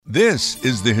This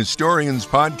is the Historians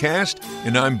Podcast,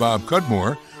 and I'm Bob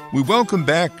Cudmore. We welcome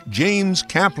back James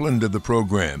Kaplan to the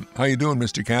program. How you doing,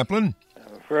 Mr. Kaplan?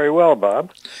 Very well,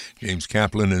 Bob. James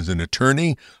Kaplan is an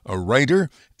attorney, a writer,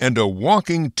 and a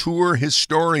walking tour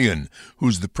historian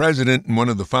who's the president and one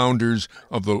of the founders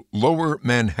of the Lower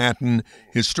Manhattan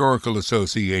Historical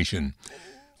Association.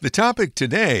 The topic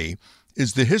today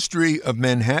is the history of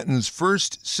Manhattan's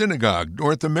first synagogue,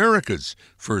 North America's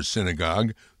first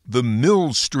synagogue, the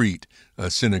Mill Street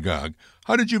Synagogue.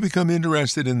 How did you become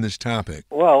interested in this topic?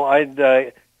 Well, I'd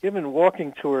given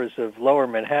walking tours of Lower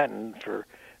Manhattan for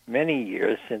many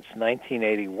years, since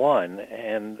 1981,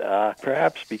 and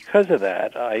perhaps because of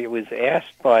that, I was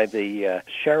asked by the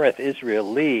Shearith Israel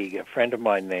League, a friend of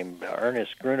mine named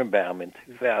Ernest Grunenbaum, in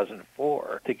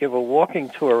 2004, to give a walking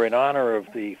tour in honor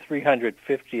of the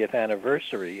 350th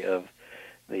anniversary of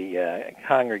the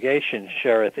congregation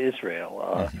Shearith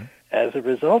Israel. As a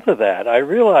result of that, I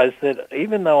realized that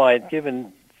even though I'd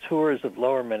given tours of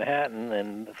Lower Manhattan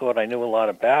and thought I knew a lot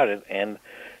about it, and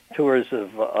tours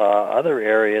of other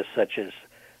areas such as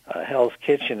Hell's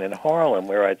Kitchen in Harlem,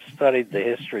 where I'd studied the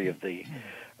history of the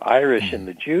Irish and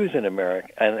the Jews in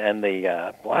America and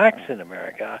the blacks in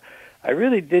America, I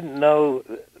really didn't know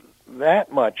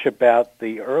that much about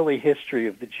the early history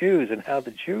of the Jews and how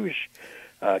the Jewish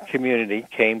community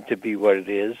came to be what it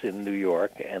is in New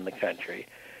York and the country.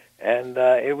 And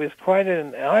it was quite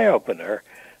an eye-opener.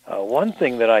 One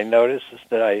thing that I noticed is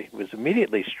that I was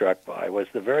immediately struck by was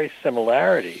the very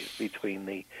similarities between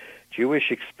the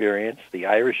Jewish experience, the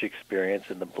Irish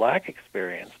experience, and the black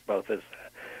experience, both as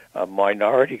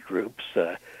minority groups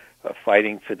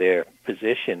fighting for their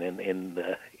position in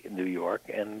New York.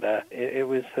 And it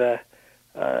was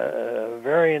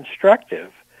very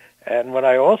instructive. And what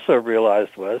I also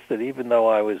realized was that even though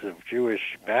I was of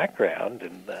Jewish background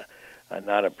and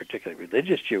not a particularly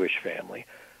religious Jewish family,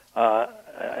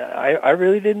 I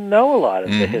really didn't know a lot of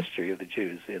the history of the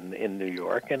Jews in New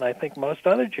York, and I think most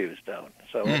other Jews don't.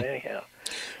 So anyhow.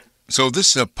 So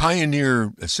this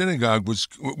pioneer synagogue,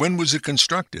 when was it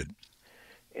constructed?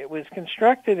 It was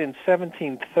constructed in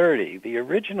 1730. The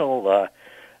original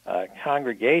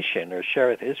congregation, or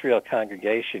Shearith Israel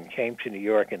congregation, came to New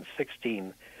York in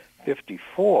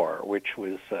 1654, which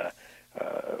was,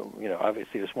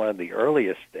 obviously was one of the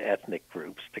earliest ethnic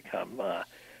groups to come.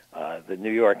 The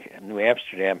New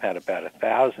Amsterdam had about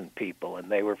 1,000 people, and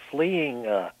they were fleeing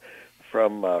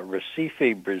from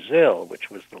Recife, Brazil, which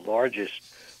was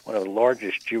one of the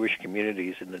largest Jewish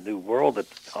communities in the New World at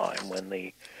the time,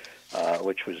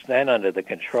 which was then under the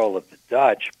control of the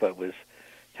Dutch, but was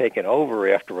taken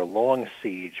over after a long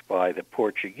siege by the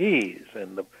Portuguese.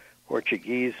 And the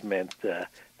Portuguese meant that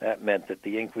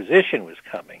the Inquisition was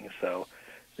coming, so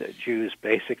the Jews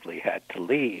basically had to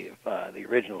leave. The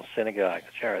original synagogue,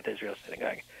 the Shearith Israel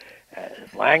Synagogue,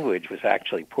 language was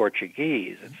actually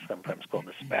Portuguese. It's sometimes called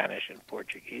the Spanish and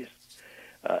Portuguese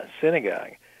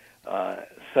synagogue.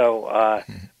 So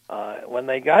when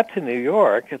they got to New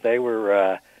York, they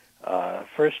were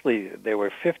firstly there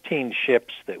were 15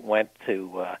 ships that went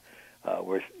to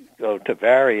go to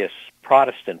various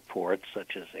Protestant ports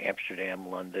such as Amsterdam,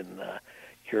 London,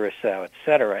 Curacao,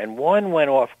 etc. And one went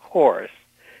off course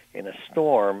in a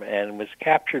storm and was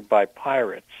captured by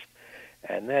pirates,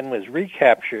 and then was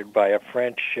recaptured by a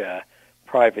French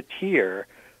privateer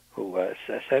who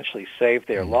essentially saved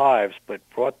their lives, but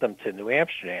brought them to New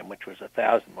Amsterdam, which was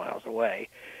 1,000 miles away,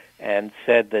 and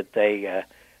said that they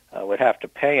would have to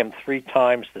pay him 3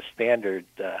 times the standard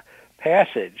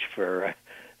passage for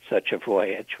such a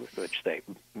voyage, which they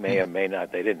may or may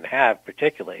not, they didn't have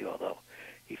particularly, although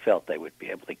he felt they would be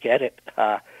able to get it.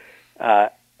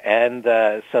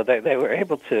 So they were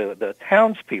able to. The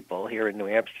townspeople here in New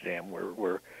Amsterdam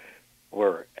were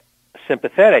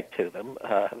sympathetic to them.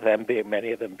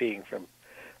 Many of them being from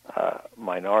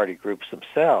minority groups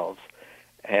themselves,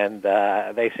 and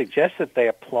they suggested they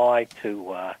apply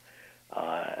to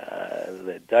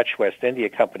the Dutch West India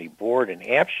Company board in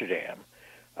Amsterdam,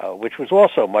 which was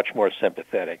also much more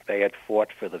sympathetic. They had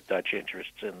fought for the Dutch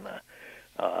interests in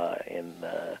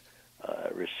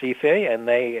Recife, and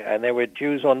there were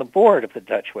Jews on the board of the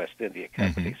Dutch West India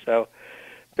Company. So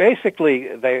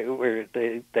basically,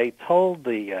 they told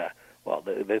the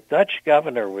Dutch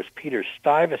governor was Peter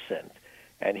Stuyvesant,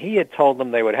 and he had told them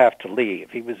they would have to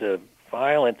leave. He was a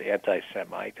violent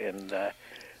anti-Semite, and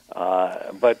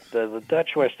but the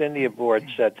Dutch West India Board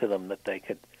said to them that they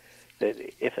could,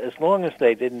 as long as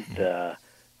they didn't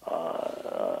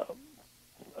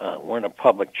weren't a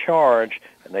public charge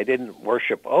and they didn't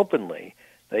worship openly,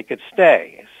 they could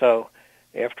stay. So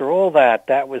after all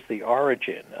that was the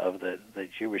origin of the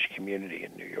Jewish community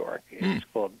in New York. It's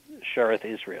called Shereth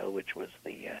Israel, which was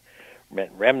the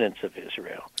remnants of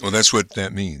Israel. Well, that's what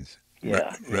that means.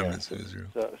 Yeah, Remnants of Israel.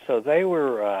 So they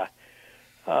were,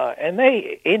 and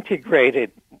they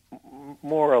integrated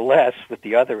more or less with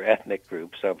the other ethnic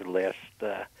groups over the last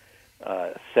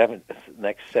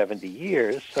next 70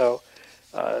 years. So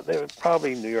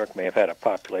New York may have had a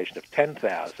population of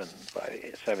 10,000 by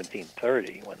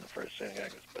 1730 when the first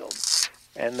synagogue was built,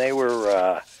 and they were,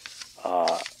 a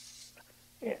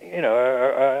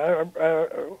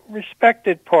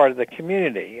respected part of the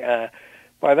community.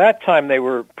 By that time, they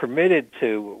were permitted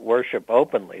to worship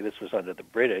openly. This was under the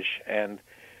British, and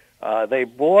they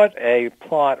bought a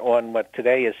plot on what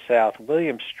today is South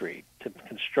William Street to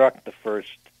construct the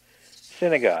first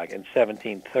synagogue in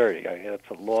 1730. That's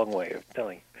a long way of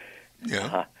telling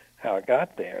how it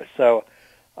got there. So,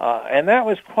 and that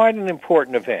was quite an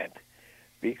important event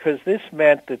because this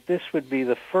meant that this would be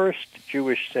the first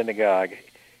Jewish synagogue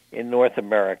in North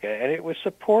America, and it was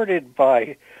supported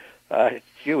by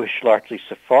Jewish, largely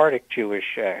Sephardic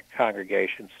Jewish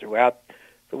congregations throughout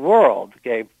the world.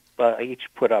 Each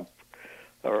put up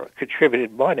or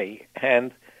contributed money,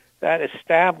 and that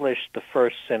established the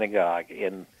first synagogue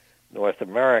in North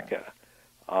America.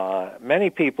 Many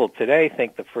people today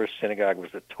think the first synagogue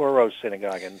was the Toro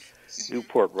Synagogue in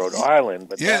Newport, Rhode Island.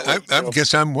 But I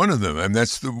guess I'm one of them. I mean,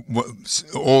 that's the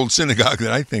old synagogue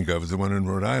that I think of, is the one in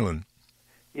Rhode Island.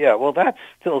 Yeah, well, that's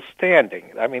still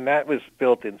standing. I mean, that was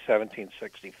built in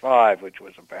 1765, which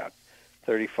was about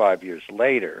 35 years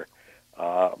later.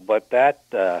 But that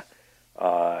the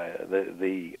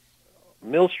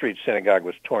Mill Street Synagogue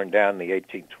was torn down in the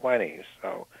 1820s.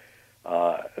 So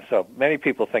many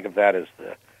people think of that as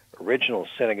the original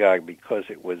synagogue because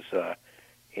it was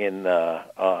in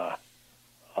Rhode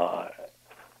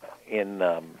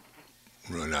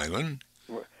Island.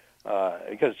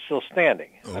 Because it's still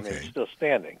standing. Okay. I mean, it's still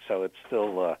standing, so it's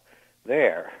still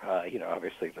there.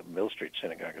 Obviously the Mill Street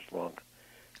Synagogue is long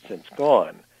since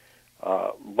gone.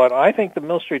 But I think the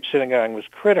Mill Street Synagogue was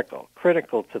critical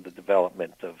to the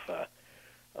development of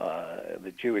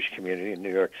the Jewish community in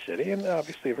New York City, and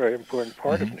obviously a very important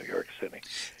part of New York City.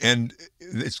 And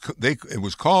it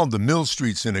was called the Mill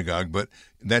Street Synagogue, but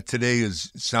that today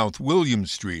is South William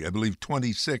Street, I believe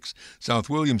 26 South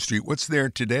William Street. What's there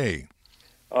today?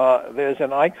 There's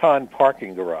an Icon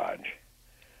parking garage.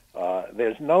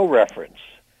 There's no reference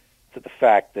to the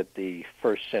fact that the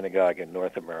first synagogue in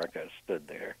North America stood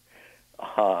there.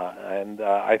 And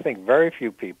I think very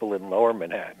few people in Lower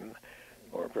Manhattan,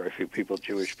 or very few people,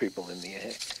 Jewish people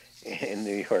in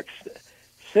New York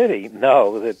City,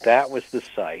 know that was the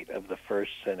site of the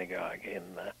first synagogue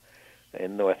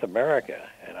in North America.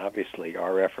 And obviously,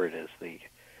 our effort as the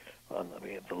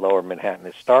Lower Manhattan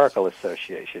Historical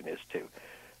Association is to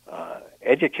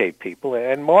educate people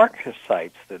and mark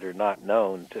sites that are not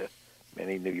known to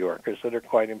many New Yorkers that are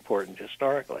quite important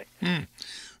historically.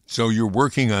 So you're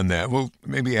working on that. We'll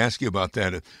maybe ask you about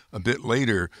that a bit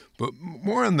later, but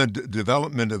more on the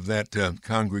development of that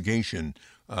congregation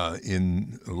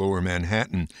in Lower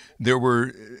Manhattan. There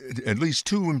were at least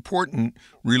two important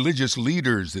religious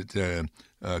leaders that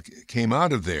came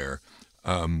out of there.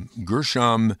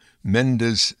 Gershom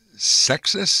Mendes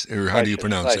Seixas, or how do you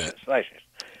pronounce that?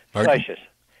 Seixas.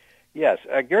 Yes,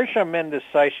 Gershom Mendes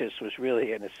Seixas was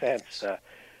really, in a sense,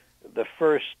 the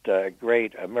first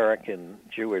great American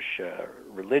Jewish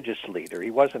religious leader.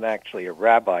 He wasn't actually a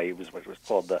rabbi. He was what was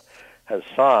called the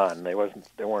Hassan.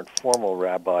 There weren't formal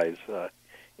rabbis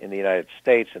in the United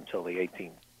States until the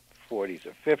 1840s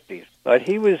or 50s. But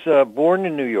he was born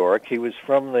in New York. He was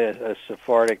from the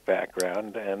Sephardic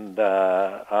background, and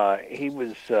he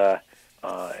was, as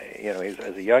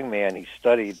a young man, he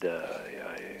studied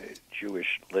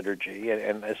Jewish liturgy,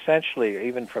 and essentially,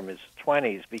 even from his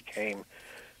 20s, became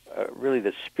really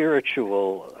the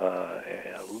spiritual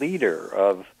leader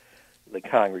of the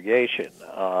congregation.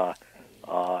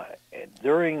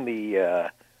 During the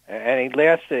and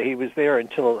he was there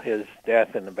until his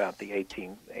death in about the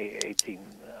 1810s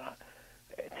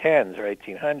or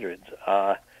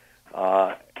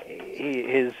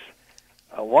 1800s.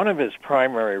 One of his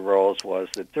primary roles was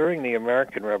that during the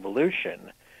American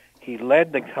Revolution, he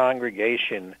led the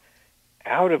congregation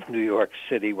out of New York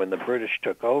City when the British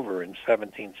took over in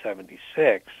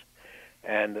 1776,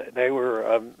 and they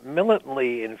were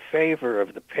militantly in favor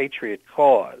of the Patriot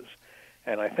cause.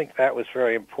 And I think that was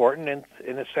very important, and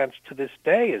in a sense to this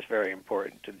day is very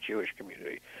important to the Jewish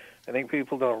community. I think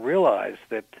people don't realize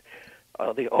that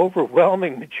the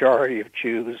overwhelming majority of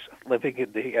Jews living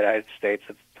in the United States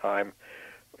at the time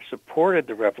were supported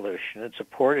the revolution and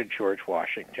supported George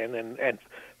Washington and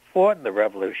fought in the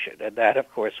revolution. And that, of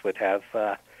course, would have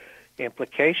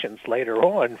implications later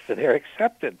on for their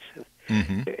acceptance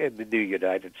in the new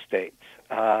United States.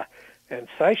 And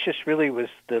Seixas really was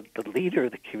the leader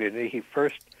of the community. He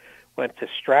first went to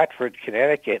Stratford,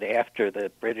 Connecticut after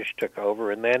the British took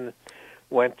over, and then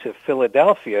went to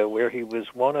Philadelphia, where he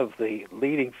was one of the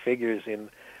leading figures in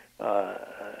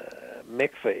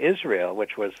Mikveh Israel,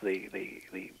 which was the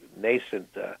nascent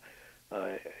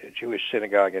Jewish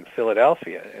synagogue in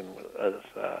Philadelphia,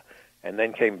 and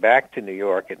then came back to New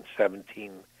York in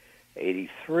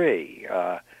 1783.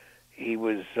 He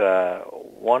was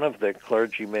one of the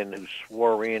clergymen who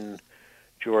swore in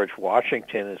George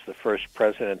Washington as the first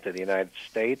president of the United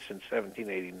States in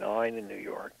 1789 in New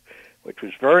York, which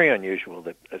was very unusual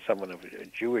that someone of a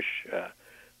Jewish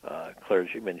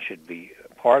clergyman should be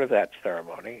part of that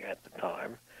ceremony at the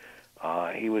time.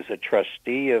 He was a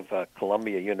trustee of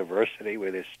Columbia University,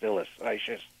 where there's still a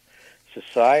Seixas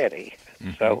Society.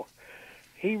 So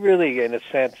he really, in a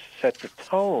sense, set the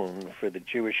tone for the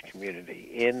Jewish community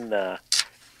in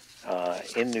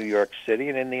New York City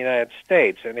and in the United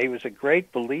States. And he was a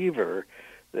great believer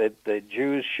that the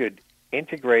Jews should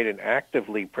integrate and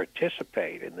actively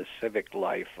participate in the civic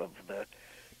life of the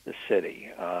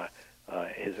city.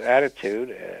 His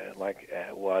attitude,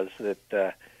 was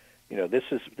that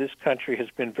this country has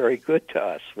been very good to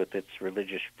us with its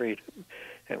religious freedom,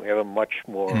 and we have a much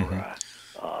more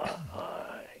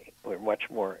we're much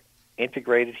more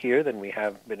integrated here than we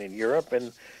have been in Europe,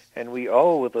 and we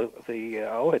owe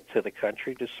it to the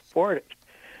country to support it.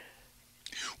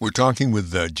 We're talking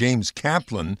with James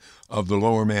Kaplan of the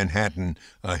Lower Manhattan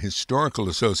Historical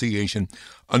Association.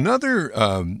 Another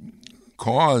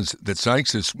cause that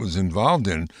Seixas was involved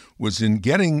in was in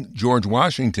getting George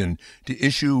Washington to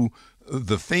issue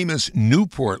the famous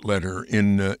Newport letter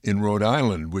in Rhode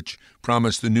Island, which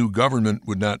promised the new government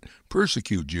would not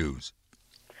persecute Jews.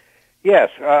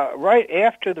 Yes, right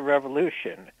after the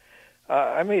Revolution.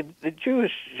 The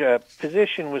Jewish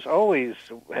position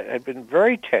had been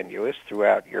very tenuous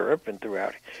throughout Europe and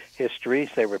throughout history.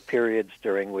 There were periods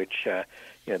during which there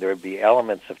would be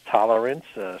elements of tolerance,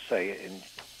 say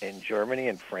in Germany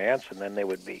and France, and then there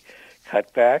would be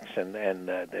cutbacks, and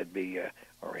there'd be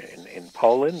or in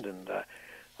Poland, and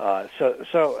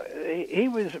so he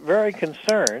was very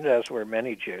concerned, as were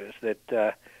many Jews,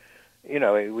 that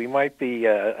we might be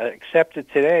accepted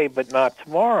today, but not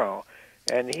tomorrow.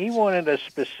 And he wanted a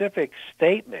specific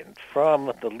statement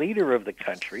from the leader of the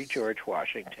country, George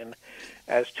Washington,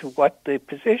 as to what the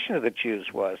position of the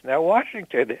Jews was. Now,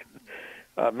 Washington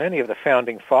and many of the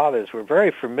founding fathers were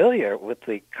very familiar with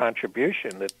the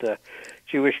contribution that the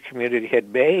Jewish community had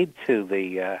made to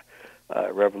the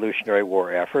Revolutionary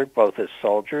War effort, both as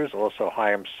soldiers. Also,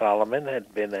 Chaim Solomon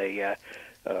had been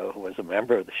who was a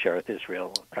member of the Shearith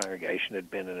Israel congregation, had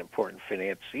been an important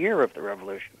financier of the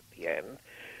revolution at the end.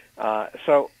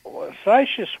 So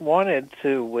Seixas wanted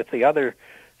to, with the other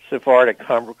Sephardic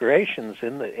congregations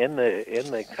in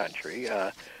the country,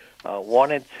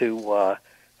 wanted to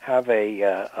have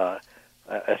a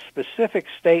specific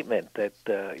statement that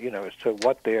as to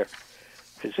what their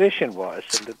position was,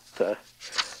 and that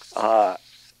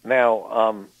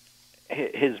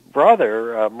his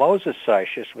brother Moses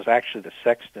Seixas was actually the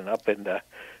sexton up in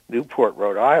Newport,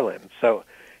 Rhode Island. So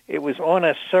it was on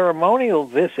a ceremonial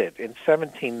visit in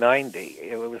 1790.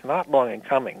 It was not long in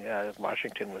coming.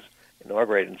 Washington was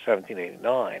inaugurated in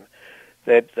 1789.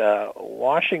 That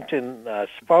Washington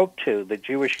spoke to the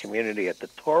Jewish community at the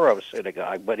Toro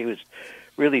Synagogue, but he was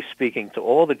really speaking to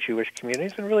all the Jewish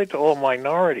communities and really to all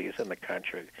minorities in the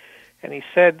country. And he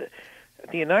said,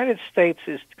 the United States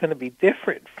is going to be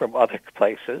different from other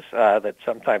places that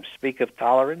sometimes speak of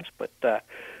tolerance but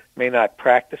may not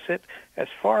practice it. As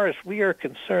far as we are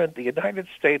concerned, the United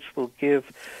States will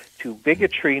give to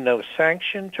bigotry no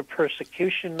sanction, to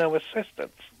persecution no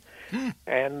assistance.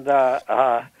 And as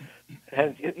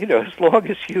long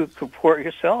as you comport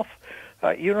yourself,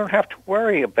 you don't have to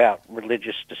worry about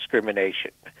religious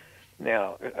discrimination.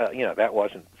 Now, that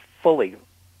wasn't fully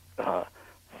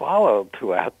followed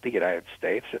throughout the United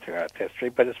States or throughout history,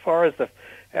 but as far as the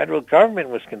federal government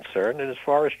was concerned, and as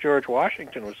far as George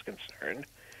Washington was concerned,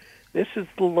 this is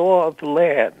the law of the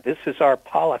land. This is our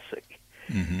policy.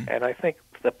 Mm-hmm. And I think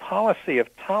the policy of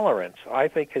tolerance,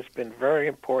 has been very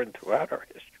important throughout our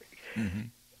history. Mm-hmm.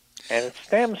 And it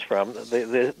stems from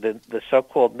the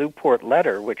so-called Newport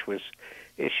letter, which was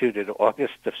issued in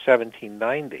August of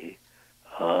 1790,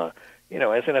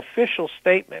 as an official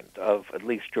statement of at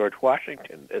least George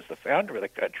Washington as the founder of the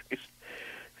country's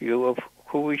view of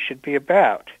who we should be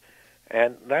about.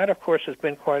 And that, of course, has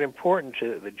been quite important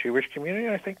to the Jewish community,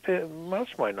 and I think to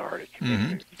most minority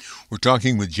communities. We're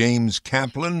talking with James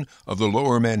Kaplan of the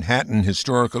Lower Manhattan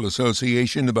Historical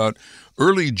Association about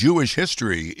early Jewish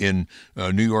history in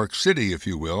New York City, if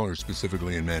you will, or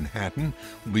specifically in Manhattan.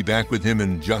 We'll be back with him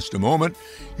in just a moment.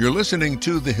 You're listening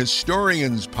to the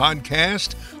Historians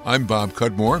Podcast. I'm Bob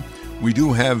Cudmore. We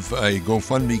do have a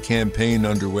GoFundMe campaign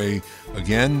underway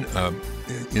again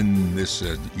in this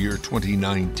year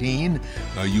 2019.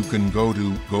 You can go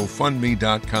to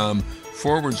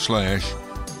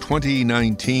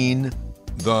gofundme.com/2019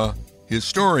 The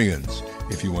Historians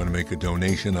if you want to make a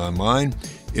donation online.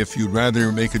 If you'd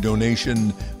rather make a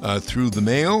donation through the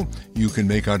mail, you can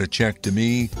make out a check to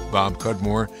me, Bob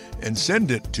Cudmore, and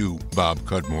send it to Bob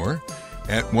Cudmore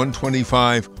at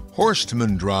 125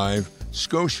 Horstman Drive,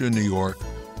 Scotia, New York,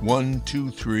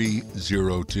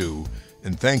 12302.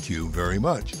 And thank you very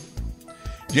much.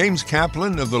 James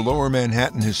Kaplan of the Lower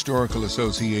Manhattan Historical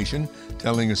Association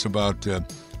telling us about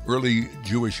early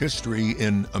Jewish history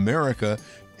in America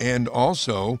and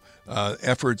also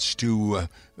efforts to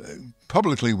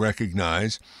publicly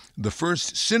recognize the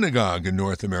first synagogue in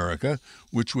North America,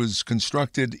 which was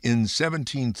constructed in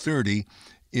 1730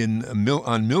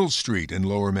 on Mill Street in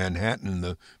Lower Manhattan,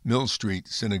 the Mill Street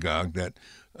Synagogue that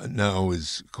now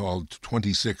is called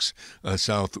 26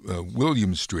 South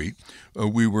William Street.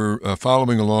 We were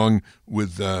following along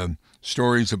with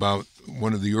stories about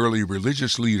one of the early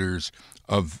religious leaders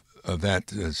of that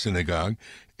synagogue.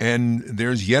 And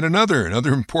there's yet another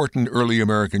important early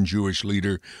American Jewish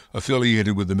leader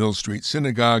affiliated with the Mill Street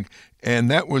Synagogue,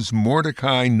 and that was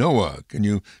Mordecai Noah. Can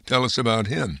you tell us about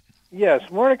him?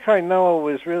 Yes, Mordecai Noah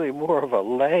was really more of a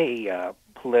lay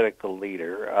political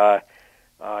leader.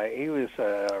 He was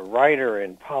a writer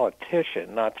and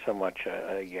politician, not so much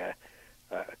a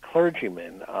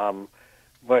clergyman.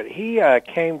 But he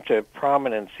came to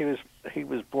prominence. He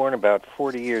was born about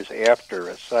 40 years after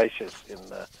Assius in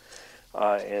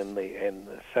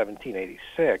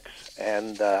 1786,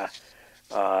 and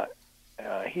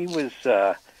he was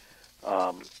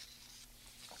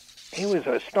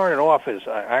started off as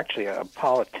actually a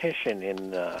politician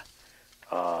in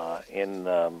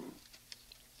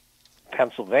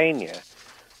Pennsylvania.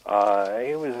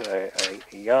 He was a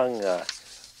young,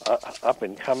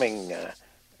 up-and-coming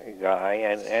guy,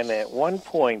 and at one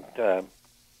point, the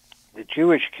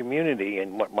Jewish community,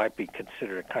 in what might be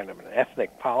considered kind of an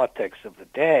ethnic politics of the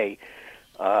day,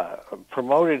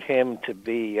 promoted him to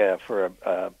be for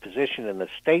a position in the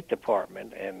State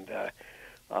Department, and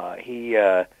he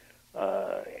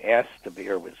asked to be,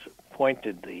 or was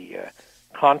appointed the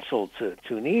consul to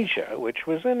Tunisia, which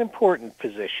was an important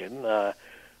position.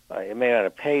 It may not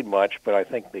have paid much, but I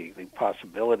think the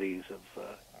possibilities of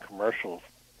commercial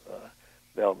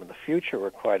development in the future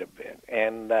were quite a bit.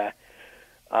 And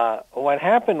what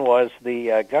happened was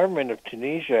the government of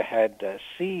Tunisia had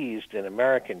seized an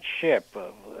American ship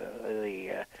of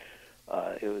it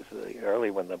was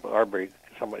early when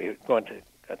somebody was going to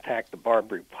attack the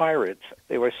Barbary pirates.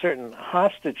 There were certain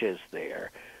hostages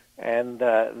there. And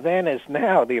then, as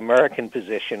now, the American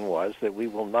position was that we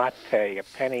will not pay a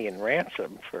penny in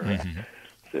ransom for.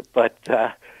 But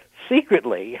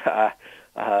secretly,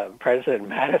 President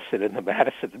Madison and the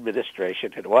Madison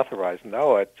administration had authorized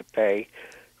Noah to pay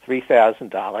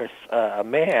 $3,000 a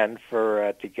man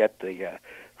to get the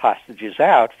hostages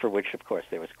out, for which, of course,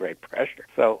 there was great pressure.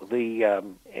 So,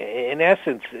 in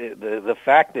essence, the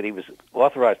fact that he was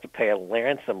authorized to pay a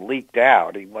ransom leaked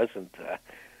out. He wasn't.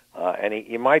 And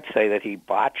you might say that he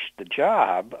botched the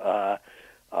job.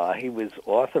 He was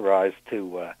authorized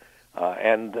to,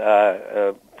 and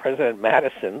President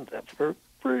Madison, for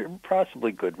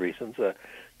possibly good reasons,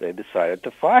 they decided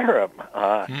to fire him.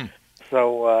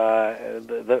 So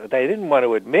they didn't want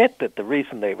to admit that the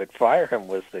reason they would fire him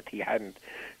was that he had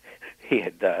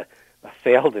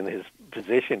failed in his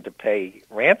position to pay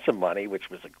ransom money, which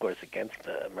was, of course, against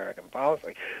American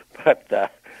policy. But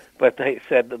they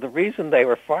said that the reason they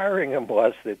were firing him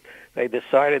was that they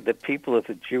decided that people of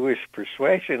the Jewish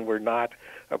persuasion were not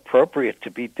appropriate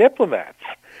to be diplomats.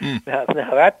 Now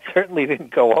that certainly didn't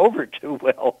go over too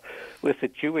well with the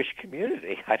Jewish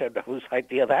community. I don't know whose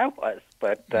idea that was,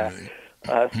 but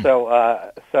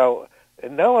so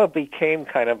Noah became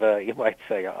kind of you might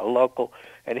say, a local,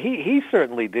 and he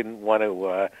certainly didn't want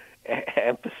to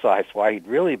emphasize why he'd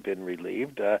really been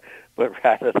relieved, but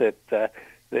rather that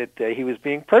he was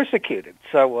being persecuted.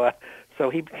 So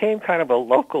he became kind of a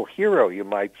local hero, you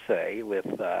might say, with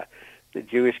the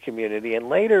Jewish community, and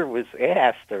later was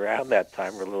asked around that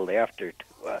time, or a little after,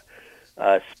 to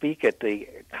speak at the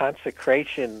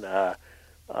consecration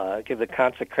give the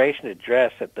consecration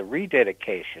address at the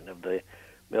rededication of the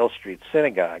Mill Street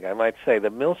Synagogue. I might say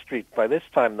by this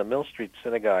time, the Mill Street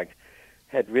Synagogue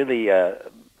had really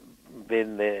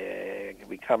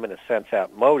become, in a sense,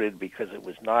 outmoded because it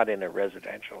was not in a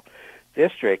residential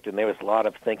district, and there was a lot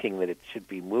of thinking that it should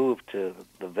be moved to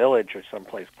the village or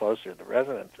someplace closer to the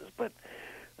residences. But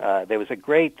there was a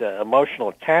great emotional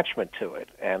attachment to it,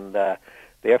 and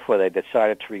therefore they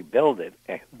decided to rebuild it.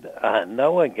 And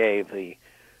Noah gave the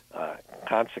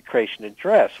consecration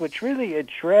address, which really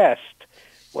addressed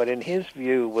what in his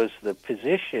view was the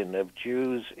position of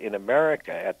Jews in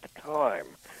America at the time,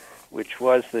 which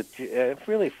was that,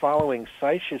 really following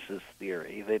Seich's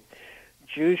theory, that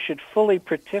Jews should fully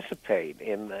participate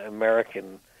in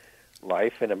American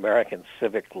life, in American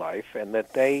civic life, and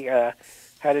that they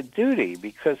had a duty,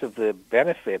 because of the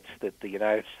benefits that the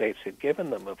United States had given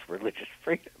them of religious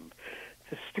freedom,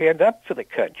 to stand up for the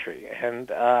country.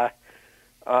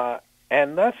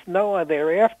 And thus Noah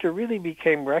thereafter really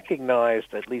became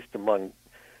recognized, at least among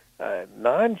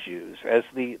non-Jews, as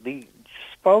the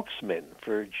spokesman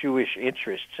for Jewish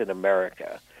interests in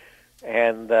America.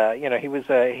 And he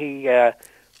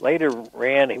later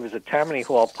ran. He was a Tammany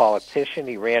Hall politician.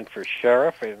 He ran for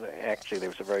sheriff, and actually there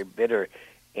was a very bitter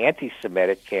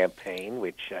anti-Semitic campaign,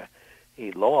 which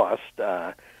he lost.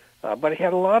 But he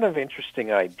had a lot of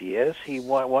interesting ideas.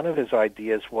 One of his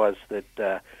ideas was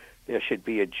that there should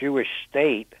be a Jewish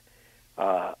state.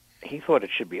 He thought it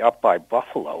should be up by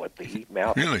Buffalo at the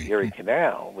mouth of the Erie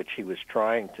Canal, which he was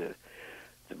trying to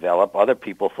develop. Other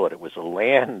people thought it was a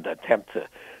land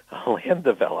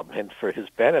development for his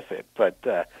benefit. But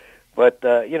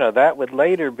that would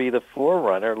later be the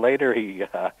forerunner. Later he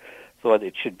thought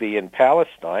it should be in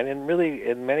Palestine, and really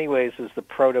in many ways is the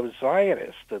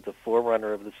proto-Zionist, the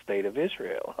forerunner of the State of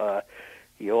Israel.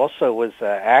 He also was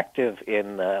active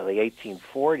in the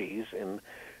 1840s in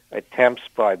attempts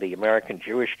by the American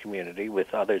Jewish community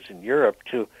with others in Europe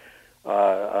to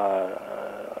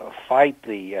fight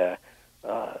the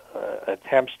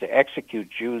attempts to execute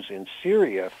Jews in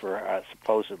Syria for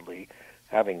supposedly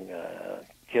having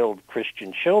killed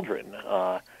Christian children.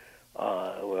 They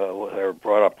were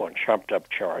brought up on trumped-up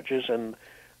charges, and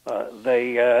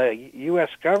the U.S.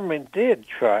 government did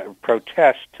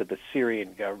protest to the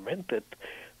Syrian government that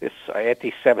this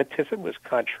anti-Semitism was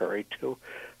contrary to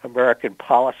American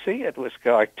policy. It was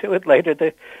going to, and later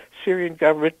the Syrian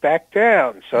government backed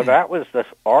down. So that was the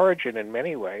origin, in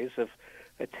many ways, of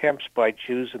attempts by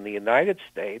Jews in the United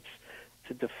States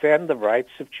to defend the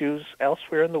rights of Jews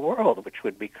elsewhere in the world, which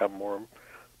would become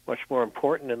much more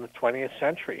important in the 20th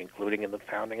century, including in the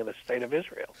founding of the State of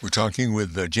Israel. We're talking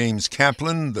with James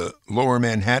Kaplan, the Lower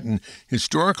Manhattan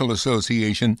Historical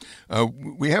Association.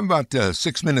 We have about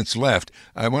 6 minutes left.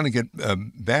 I want to get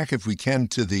back, if we can,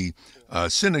 to the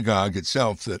synagogue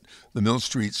itself, the Mill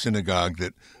Street Synagogue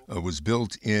that was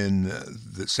built in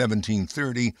the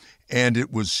 1730, and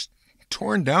it was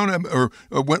torn down, or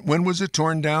when was it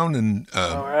torn down? And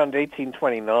around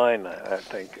 1829, I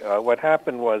think. What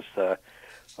happened was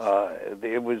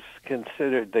it was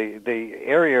considered the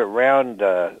area around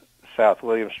South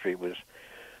William Street was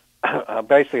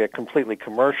basically a completely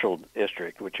commercial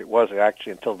district, which it was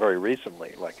actually until very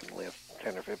recently, like in the last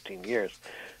 10 or 15 years.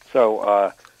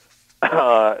 So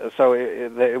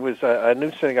it was a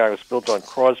new synagogue was built on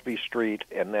Crosby Street,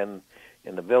 and then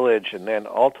in the village, and then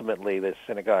ultimately the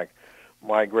synagogue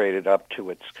migrated up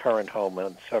to its current home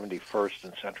on 71st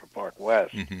and Central Park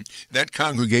West. Mm-hmm. That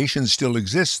congregation still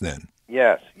exists then?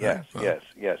 Yes.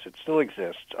 It still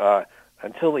exists.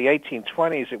 Until the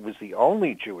 1820s, it was the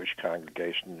only Jewish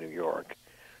congregation in New York,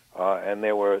 and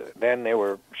there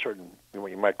were certain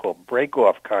what you might call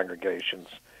break-off congregations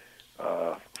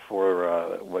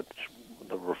for what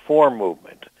the Reform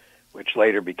movement, which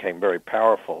later became very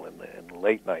powerful in the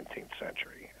late 19th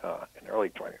century and early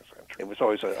 20th century.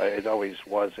 It always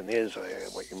was and is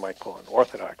what you might call an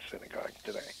Orthodox synagogue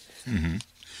today. Mm-hmm.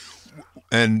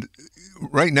 And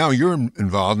right now you're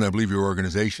involved, and I believe your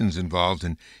organization's involved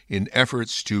in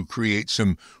efforts to create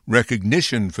some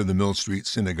recognition for the Mill Street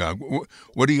Synagogue.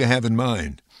 What do you have in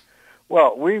mind?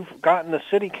 Well, we've gotten the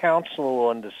City Council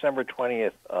on December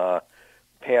 20th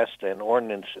passed an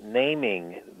ordinance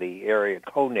naming the area,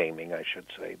 co-naming, I should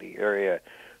say, the area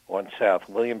on South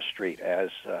William Street as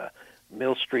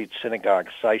Mill Street Synagogue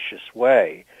Seich's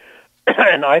Way.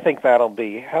 And I think that'll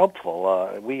be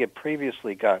helpful. We had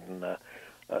previously gotten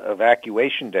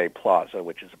Evacuation Day Plaza,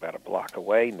 which is about a block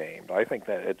away, named. I think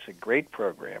that it's a great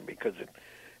program because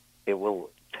it will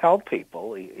tell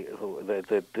people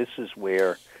that this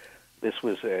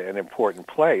was an important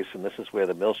place, and this is where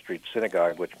the Mill Street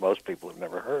Synagogue, which most people have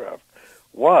never heard of,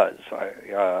 was.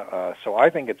 So I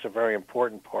think it's a very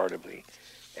important part of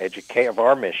of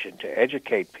our mission to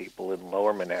educate people in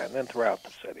Lower Manhattan and throughout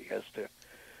the city as to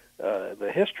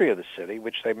the history of the city,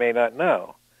 which they may not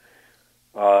know.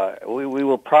 We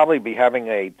will probably be having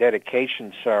a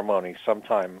dedication ceremony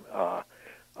sometime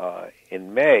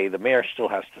in May. The mayor still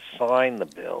has to sign the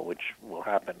bill, which will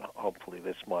happen hopefully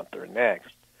this month or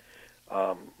next.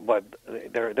 But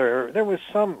there was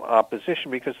some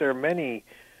opposition because there are many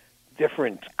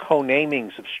different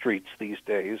co-namings of streets these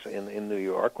days in New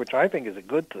York, which I think is a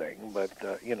good thing. But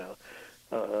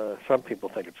some people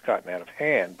think it's gotten out of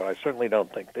hand, but I certainly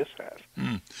don't think this has.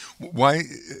 Why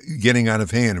getting out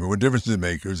of hand? What difference does it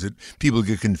make? Or is it people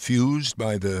get confused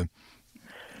by the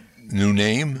new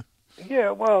name?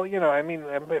 Yeah, well, I mean,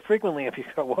 frequently if you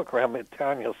go walk around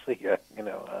Midtown, you'll see,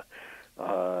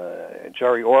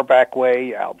 Jerry Orbach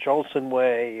Way, Al Jolson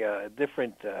Way,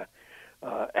 different,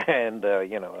 and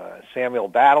Samuel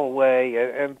Battle Way,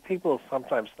 and people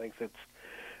sometimes think it's,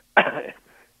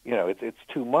 it's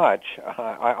too much.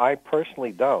 I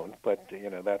personally don't, but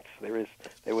there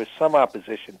was some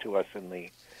opposition to us in the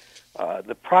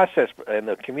process and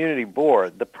the community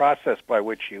board. The process by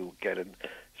which you get a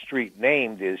street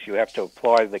named is you have to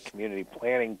apply to the community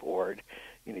planning board.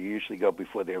 You usually go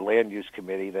before their land use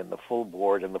committee, then the full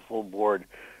board, and the full board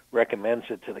recommends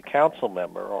it to the council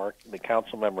member. Or the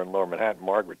council member in Lower Manhattan,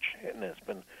 Margaret Chin, has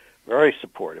been very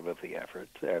supportive of the effort,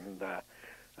 and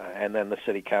then the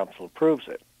city council approves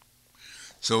it.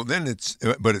 So then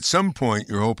but at some point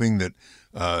you're hoping that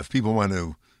if people want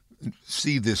to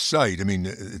see this site, I mean,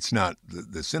 it's not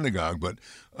the synagogue, but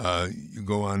you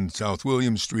go on South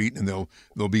William Street and there'll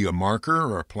be a marker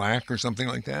or a plaque or something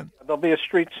like that? There'll be a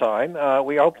street sign.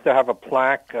 We hope to have a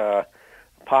plaque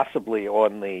possibly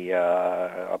on the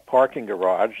a parking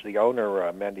garage. The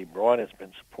owner, Mandy Braun, has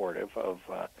been supportive of,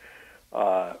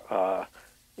 that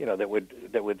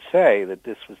would say that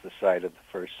this was the site of the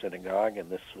first synagogue and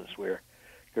this was where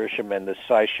Gershom and the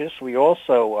Sicius. We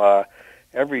also,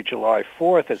 every July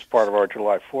 4th, as part of our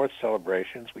July 4th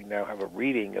celebrations, we now have a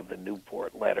reading of the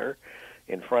Newport Letter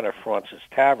in front of Fraunces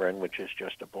Tavern, which is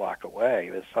just a block away.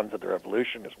 The Sons of the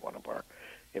Revolution is one of our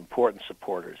important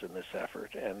supporters in this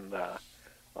effort. And,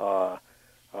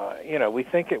 we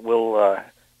think it will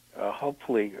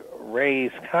hopefully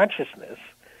raise consciousness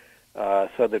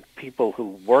so that people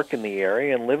who work in the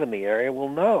area and live in the area will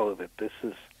know that this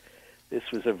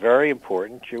was a very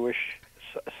important Jewish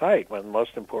site, one of the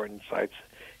most important sites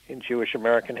in Jewish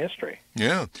American history.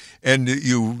 Yeah. And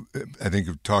I think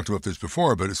you've talked about this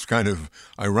before, but it's kind of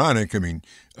ironic. I mean,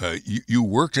 you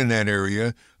worked in that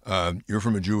area. You're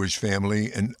from a Jewish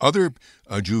family, and other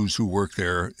Jews who work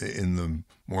there in the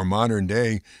more modern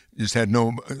day just had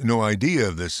no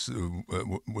idea this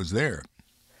was there.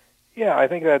 Yeah, I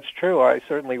think that's true. I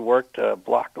certainly worked a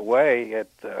block away at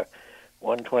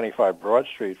 125 Broad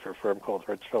Street for a firm called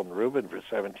Hertzfeld and Rubin for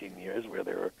 17 years, where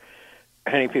there were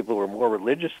many people who were more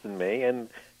religious than me, and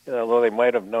although they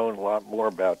might have known a lot more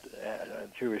about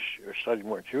Jewish or studied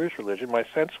more Jewish religion, my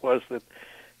sense was that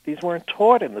these weren't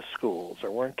taught in the schools or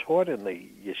weren't taught in the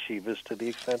yeshivas to the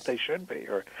extent they should be,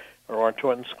 or aren't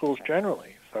taught in schools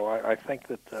generally. So I think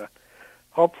that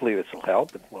hopefully this will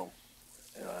help, and we'll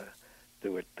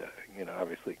do it,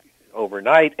 obviously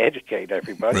overnight, educate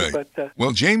everybody. Right. But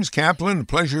well, James Kaplan, a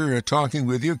pleasure talking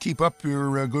with you. Keep up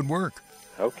your good work.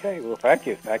 Okay, well, thank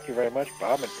you. Thank you very much,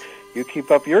 Bob. And you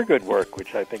keep up your good work,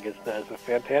 which I think is a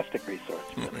fantastic resource.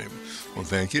 Right. Well,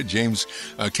 thank you. James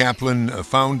Kaplan,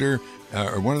 founder,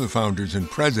 or one of the founders and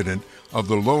president of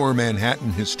the Lower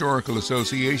Manhattan Historical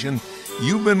Association.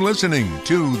 You've been listening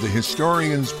to the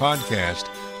Historians Podcast.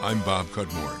 I'm Bob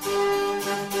Cudmore.